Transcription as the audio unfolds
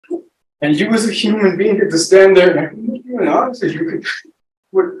And you as a human being get to stand there and look you in the eyes as you could.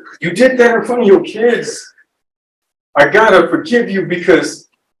 What you did that in front of your kids. I gotta forgive you because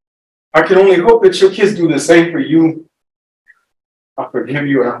I can only hope that your kids do the same for you. I forgive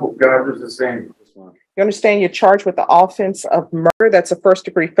you, and I hope God does the same. You understand you're charged with the offense of murder. That's a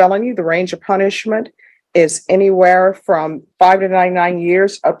first-degree felony. The range of punishment is anywhere from 5 to 99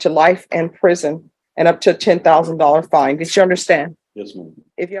 years up to life in prison and up to a $10,000 fine. Did you understand? Yes, ma'am.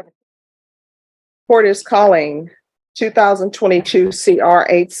 If you have a court is calling 2022 CR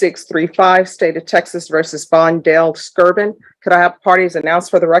 8635, State of Texas versus Bondale Skirvin. Could I have parties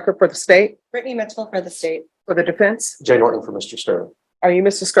announced for the record for the state? Brittany Mitchell for the state. For the defense? Jay Norton for Mr. Sterling. Are you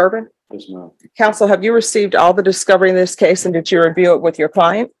Mr. Skirvin? Yes, ma'am. Counsel, have you received all the discovery in this case and did you review it with your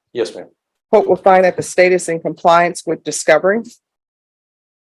client? Yes, ma'am. Court will find that the state is in compliance with discovery.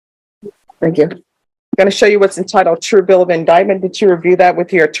 Thank you. I'm going to show you what's entitled True Bill of Indictment. Did you review that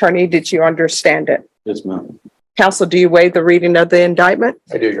with your attorney? Did you understand it? Yes, ma'am. Counsel, do you waive the reading of the indictment?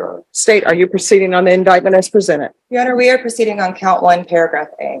 I do, Your Honor. State, are you proceeding on the indictment as presented? Your Honor, we are proceeding on count 1, paragraph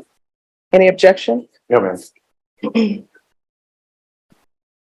A. Any objection? No, ma'am.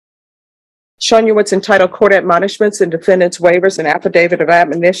 Showing you what's entitled Court Admonishments and Defendant's Waivers and Affidavit of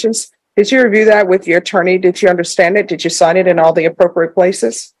Admonitions. Did you review that with your attorney? Did you understand it? Did you sign it in all the appropriate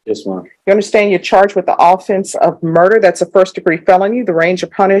places? Yes, ma'am. You understand you're charged with the offense of murder. That's a first-degree felony. The range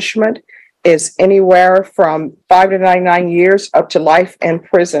of punishment is anywhere from 5 to 99 years up to life in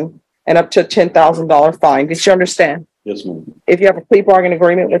prison and up to a $10,000 fine. Did you understand? Yes, ma'am. If you have a plea bargain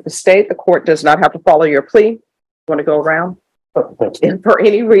agreement with the state, the court does not have to follow your plea. You want to go around? If for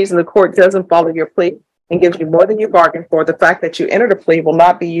any reason the court doesn't follow your plea and gives you more than you bargained for, the fact that you entered a plea will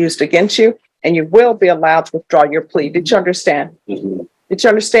not be used against you and you will be allowed to withdraw your plea. Did you understand? Yes, ma'am. Did you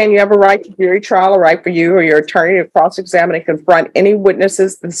understand you have a right to jury trial, a right for you or your attorney to cross-examine and confront any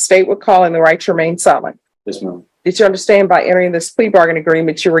witnesses the state would call and the right to remain silent? Yes, ma'am. Did you understand by entering this plea bargain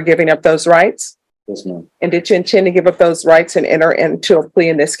agreement you were giving up those rights? Yes, ma'am. And did you intend to give up those rights and enter into a plea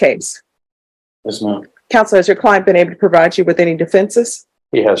in this case? Yes, ma'am. Counsel, has your client been able to provide you with any defenses?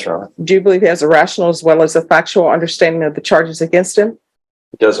 He has, Your Honor. Do you believe he has a rational as well as a factual understanding of the charges against him?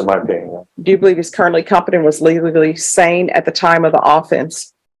 He does, in my opinion. Do you believe he's currently competent and was legally sane at the time of the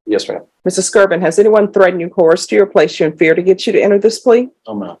offense? Yes, ma'am. Mrs. Skirvin, has anyone threatened you, coerced you, or placed you in fear to get you to enter this plea?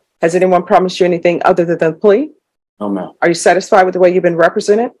 No, ma'am. Has anyone promised you anything other than the plea? No, ma'am. Are you satisfied with the way you've been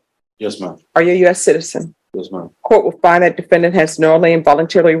represented? Yes, ma'am. Are you a U.S. citizen? Yes, ma'am. Court will find that defendant has knowingly and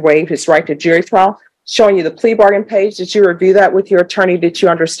voluntarily waived his right to jury trial. Showing you the plea bargain page. Did you review that with your attorney? Did you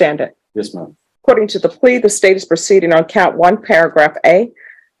understand it? Yes, ma'am. According to the plea, the state is proceeding on count 1, paragraph A.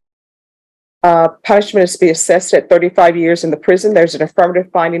 Punishment is to be assessed at 35 years in the prison. There's an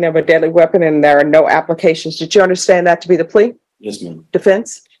affirmative finding of a deadly weapon and there are no applications. Did you understand that to be the plea? Yes, ma'am.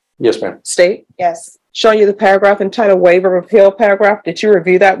 Defense? Yes, ma'am. State? Yes. Showing you the paragraph entitled Waiver of Appeal paragraph. Did you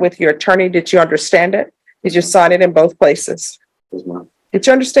review that with your attorney? Did you understand it? Did you sign it in both places? Yes, ma'am. Did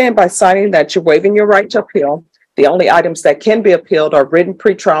you understand by signing that you're waiving your right to appeal? The only items that can be appealed are written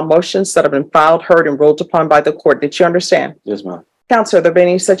pretrial motions that have been filed, heard, and ruled upon by the court. Did you understand? Yes, ma'am. Counsel, have there been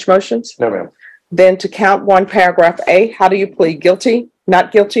any such motions? No, ma'am. Then to count 1, paragraph A, how do you plead? Guilty,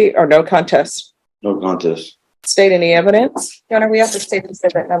 not guilty, or no contest? No contest. State any evidence? Your Honor, we have to state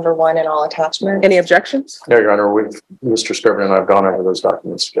exhibit number 1 in all attachments. Any objections? No, Your Honor. Mr. Skirvin and I have gone over those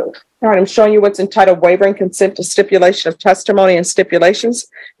documents together. All right, I'm showing you what's entitled Waiver and Consent to Stipulation of Testimony and Stipulations.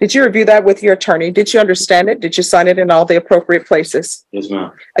 Did you review that with your attorney? Did you understand it? Did you sign it in all the appropriate places? Yes,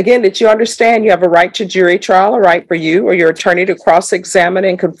 ma'am. Again, did you understand you have a right to jury trial, a right for you or your attorney to cross-examine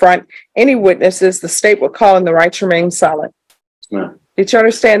and confront any witnesses the state will call and the right to remain silent? Yes, ma'am. Did you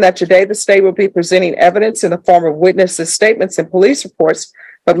understand that today the state will be presenting evidence in the form of witnesses' statements and police reports,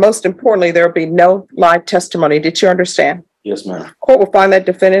 but most importantly, there will be no live testimony? Did you understand? Yes, ma'am. Court will find that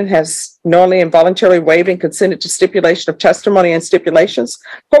defendant has knowingly and voluntarily waived and consented to stipulation of testimony and stipulations.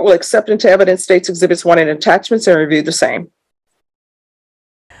 Court will accept into evidence states exhibits 1 and attachments and review the same.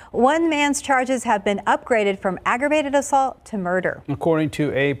 One man's charges have been upgraded from aggravated assault to murder. According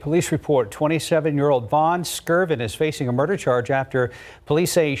to a police report, 27-year-old Vaughn Skirvin is facing a murder charge after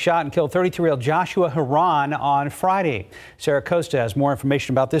police say he shot and killed 33-year-old Joshua Haran on Friday. Sarah Costa has more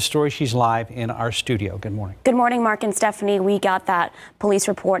information about this story. She's live in our studio. Good morning. Good morning, Mark and Stephanie. We got that police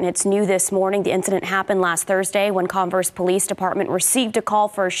report and it's new this morning. The incident happened last Thursday when Converse Police Department received a call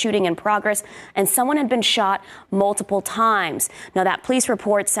for a shooting in progress and someone had been shot multiple times. Now that police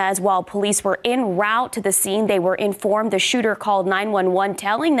report says while police were en route to the scene, they were informed the shooter called 911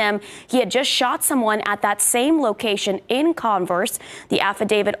 telling them he had just shot someone at that same location in Converse. The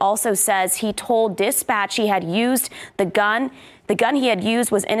affidavit also says he told dispatch he had used the gun The gun he had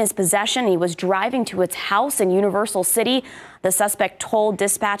used was in his possession. He was driving to its house in Universal City. The suspect told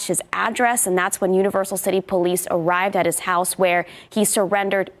dispatch his address, and that's when Universal City police arrived at his house, where he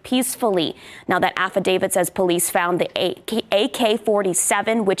surrendered peacefully. Now, that affidavit says police found the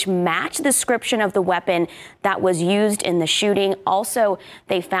AK-47, which matched the description of the weapon that was used in the shooting. Also,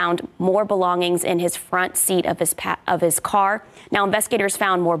 they found more belongings in his front seat of his car. Now, investigators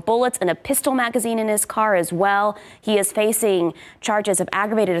found more bullets and a pistol magazine in his car as well. He is facing charges of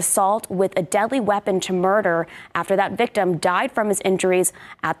aggravated assault with a deadly weapon to murder after that victim died from his injuries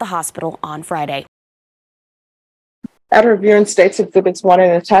at the hospital on Friday. After reviewing State's Exhibits 1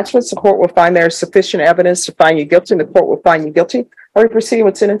 and attachments, the court will find there is sufficient evidence to find you guilty, and the court will find you guilty. Are we proceeding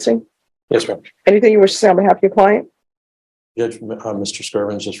with sentencing? Yes, ma'am. Anything you wish to say on behalf of your client? Judge, Mr.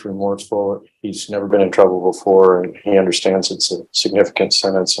 Skirvin's just remorseful. He's never been in trouble before, and he understands it's a significant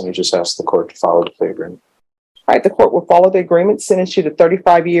sentence, and he just asked the court to follow the plea agreement. All right, the court will follow the agreement, sentence you to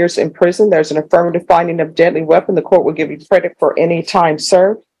 35 years in prison. There's an affirmative finding of deadly weapon. The court will give you credit for any time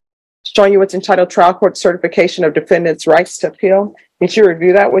served. Showing you what's entitled Trial Court Certification of Defendant's Rights to Appeal. Did you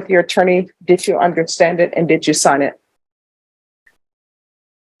review that with your attorney? Did you understand it, and did you sign it?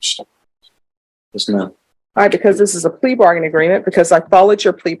 Yes, ma'am. All right, because this is a plea bargain agreement, because I followed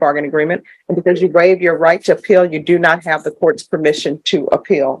your plea bargain agreement, and because you waived your right to appeal, you do not have the court's permission to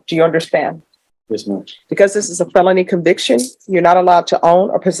appeal. Do you understand? Yes, ma'am. Because this is a felony conviction, you're not allowed to own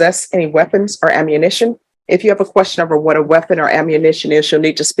or possess any weapons or ammunition. If you have a question over what a weapon or ammunition is, you'll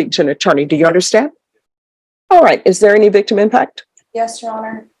need to speak to an attorney. Do you understand? All right. Is there any victim impact? Yes, Your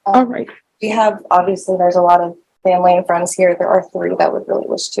Honor. All right. We have, obviously, there's a lot of family and friends here. There are 3 that would really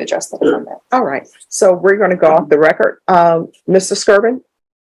wish to address the defendant. All right. So we're going to go off the record. Mr. Skirvin,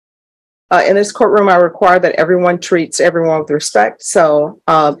 in this courtroom, I require that everyone treats everyone with respect. So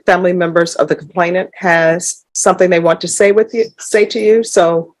family members of the complainant has something they want to say to you.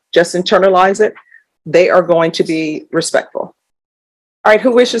 So just internalize it. They are going to be respectful. All right.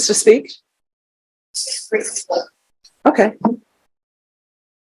 Who wishes to speak? Okay. All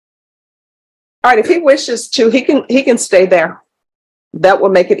right. If he wishes to, he can stay there. That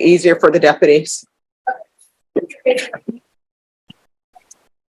will make it easier for the deputies.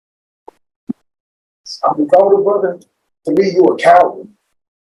 I'm older brother. To me, you a coward.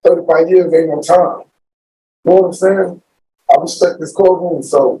 35 years ain't no time. You know what I'm saying? I respect this courtroom,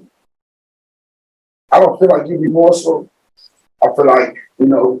 so I don't feel like you're remorseful. I feel like,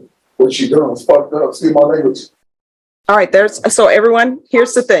 what you doing is fucked up. See my language. All right, so everyone,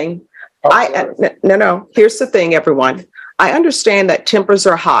 here's the thing. Here's the thing, everyone. I understand that tempers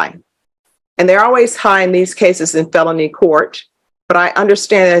are high, and they're always high in these cases in felony court, but I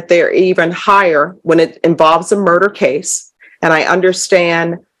understand that they're even higher when it involves a murder case. And I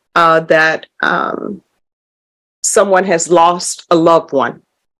understand that someone has lost a loved one.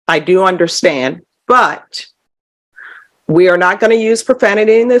 I do understand, but we are not going to use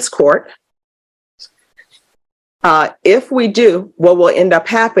profanity in this court. If we do, what will end up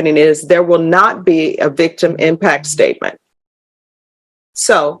happening is there will not be a victim impact statement.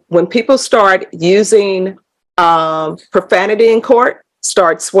 So when people start using profanity in court,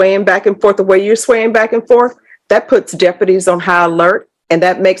 start swaying back and forth the way you're swaying back and forth, that puts deputies on high alert, and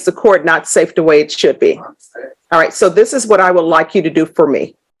that makes the court not safe the way it should be. All right, so this is what I would like you to do for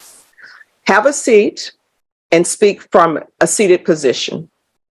me. Have a seat and speak from a seated position.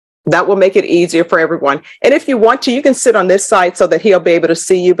 That will make it easier for everyone. And if you want to, you can sit on this side so that he'll be able to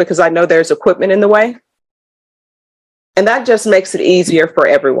see you, because I know there's equipment in the way. And that just makes it easier for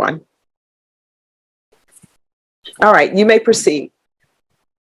everyone. All right, you may proceed.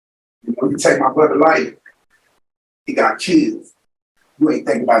 You take my brother's life. He got kids. You ain't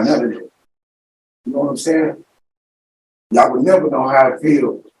thinking about none of it. You know what I'm saying? Y'all would never know how it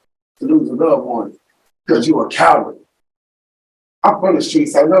feels to lose a loved one because you're a coward. I'm from the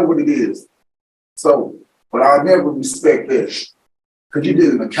streets. I know what it is. So, but I'll never respect this because you did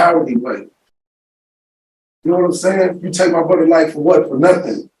it in a cowardly way. You know what I'm saying? You take my brother's life for what? For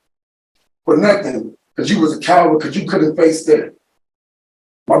nothing. For nothing. Because you was a coward because you couldn't face that.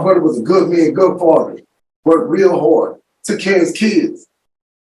 My brother was a good man, good father. Worked real hard. Took care of his kids.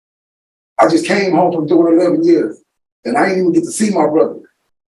 I just came home from doing 11 years. And I didn't even get to see my brother.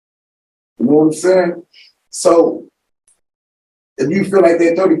 You know what I'm saying? So, if you feel like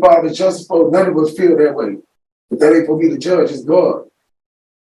that 35 is justified, none of us feel that way. But that ain't for me to judge, it's God.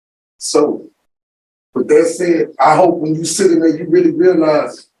 So, with that said, I hope when you sit in there, you really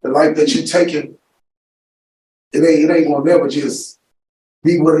realize the life that you're taking, it ain't gonna never just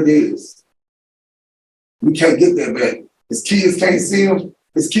be what it is. We can't get that back. His kids can't see him.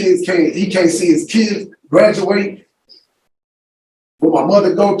 He can't see his kids graduate. what my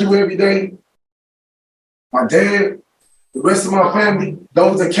mother go through every day, my dad, the rest of my family,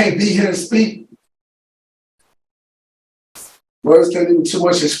 those that can't be here and speak. Words can't even too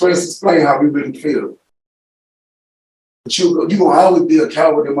much explain how we really feel. But you gonna always be a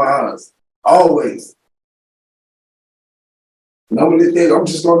coward in my eyes. Always. And I'm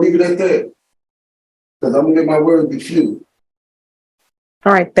just gonna leave it at that. Because I'm gonna let my words be few.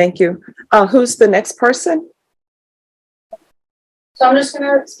 All right, thank you. Who's the next person? So I'm just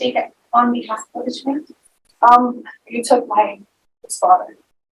gonna speak on behalf of the community. You took his father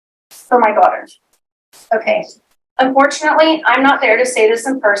for my daughter. Okay. Unfortunately, I'm not there to say this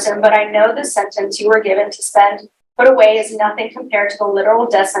in person, but I know the sentence you were given to spend put away is nothing compared to the literal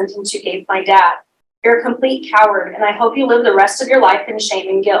death sentence you gave my dad. You're a complete coward, and I hope you live the rest of your life in shame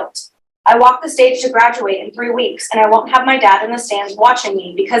and guilt. I walk the stage to graduate in 3 weeks, and I won't have my dad in the stands watching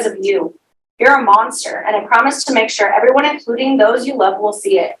me because of you. You're a monster, and I promise to make sure everyone, including those you love, will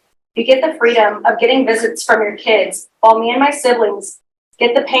see it. You get the freedom of getting visits from your kids, while me and my siblings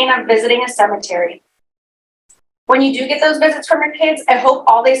get the pain of visiting a cemetery. When you do get those visits from your kids, I hope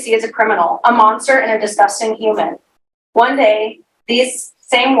all they see is a criminal, a monster, and a disgusting human. One day, these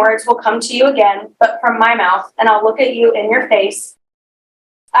same words will come to you again, but from my mouth, and I'll look at you in your face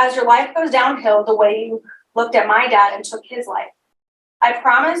as your life goes downhill the way you looked at my dad and took his life. I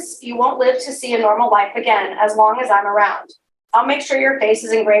promise you won't live to see a normal life again as long as I'm around. I'll make sure your face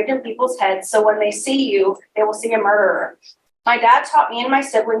is engraved in people's heads so when they see you, they will see a murderer. My dad taught me and my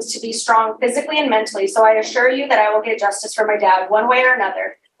siblings to be strong physically and mentally, so I assure you that I will get justice for my dad one way or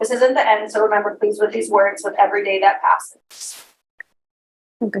another. This isn't the end, so remember, please, with these words with every day that passes.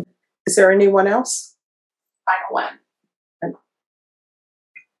 Okay. Is there anyone else? Final one.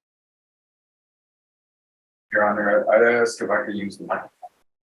 Your Honor, I'd ask if I could use the microphone.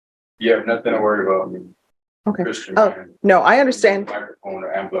 You have nothing to worry about me. Okay. Christian Oh, man. no, I understand. Microphone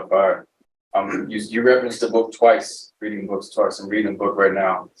or amplifier. You referenced the book twice, reading books twice. I'm reading a book right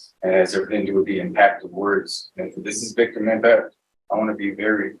now, and it has everything to do with the impact of words. And if this is victim impact, I want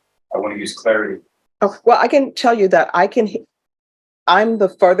to use clarity. Oh, well, I can tell you that I'm the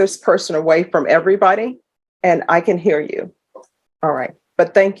furthest person away from everybody, and I can hear you. All right.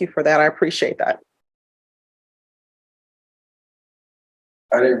 But thank you for that. I appreciate that.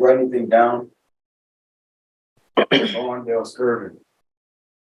 I didn't write anything down. On Dale Skirvin.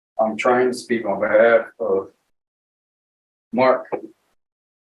 I'm trying to speak on behalf of Mark,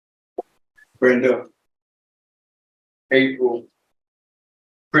 Brenda, April,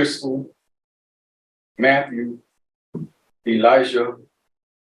 Crystal, Matthew, Elijah,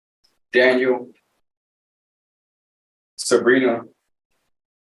 Daniel, Sabrina,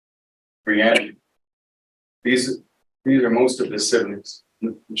 Brianna. These are most of the siblings.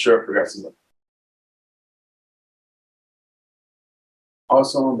 I'm sure I forgot some.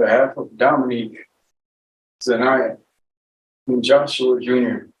 Also on behalf of Dominique, Zanaya, and Joshua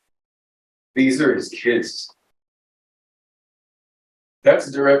Jr. These are his kids. That's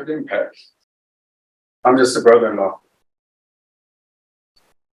a direct impact. I'm just a brother-in-law.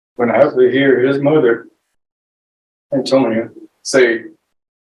 When I have to hear his mother, Antonia, say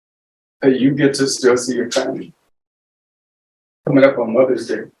that you get to still see your family coming up on Mother's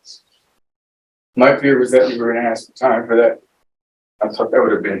Day. My fear was that you were going to ask for time for that. I thought that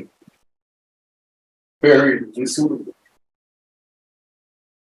would have been very unsuitable.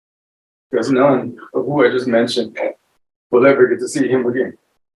 Because none of who I just mentioned will ever get to see him again.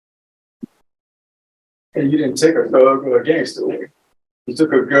 And you didn't take a thug or a gangster away. You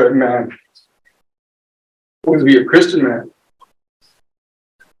took a good man. Who would be a Christian man.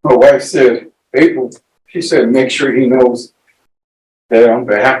 My wife said, April, she said, make sure he knows that on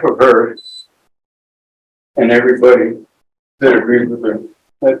behalf of her and everybody that agrees with her,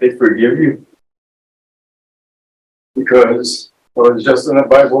 that they forgive you. Because, well, it's just in the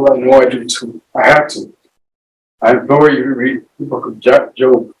Bible, I know I do too. I have to. I implore you to read the book of Job.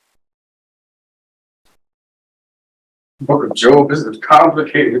 The book of Job is a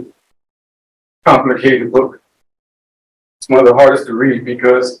complicated book. It's one of the hardest to read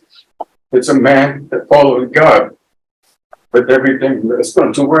because it's a man that followed God with everything that's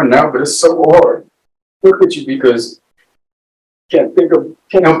going to work now, but it's so hard. Look at you because can't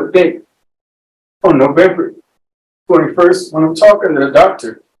help but think. On November 21st, when I'm talking to the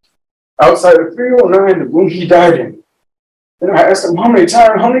doctor outside of 309, the room he died in. And I asked him how many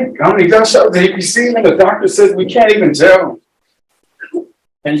gunshots did he receive? And the doctor said, we can't even tell.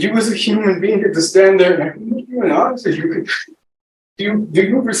 And you as a human being get to stand there and look you in the eyes as you could. Do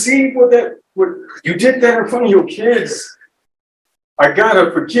you receive what you did that in front of your kids? I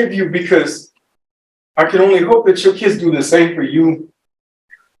gotta forgive you because I can only hope that your kids do the same for you.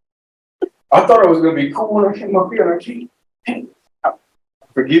 I thought I was gonna be cool when I came up here, and I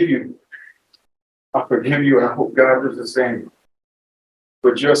forgive you. I forgive you, and I hope God does the same.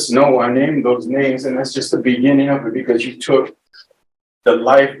 But just know I named those names, and that's just the beginning of it, because you took the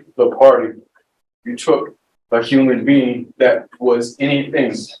life of the party. You took a human being that was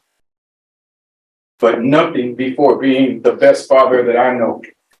anything but nothing before being the best father that I know.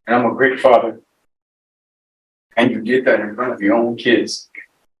 And I'm a great father. And you did that in front of your own kids.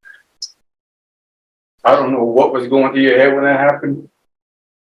 I don't know what was going through your head when that happened.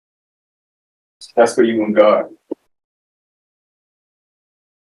 That's for you and God.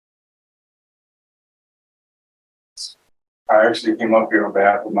 I actually came up here on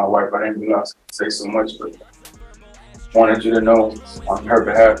behalf of my wife. I didn't realize I could say so much, but wanted you to know on her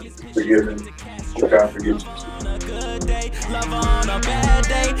behalf, forgiven. God forgives you. Love her on a bad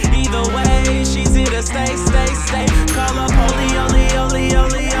day. Either way, she's here to stay. Call up only.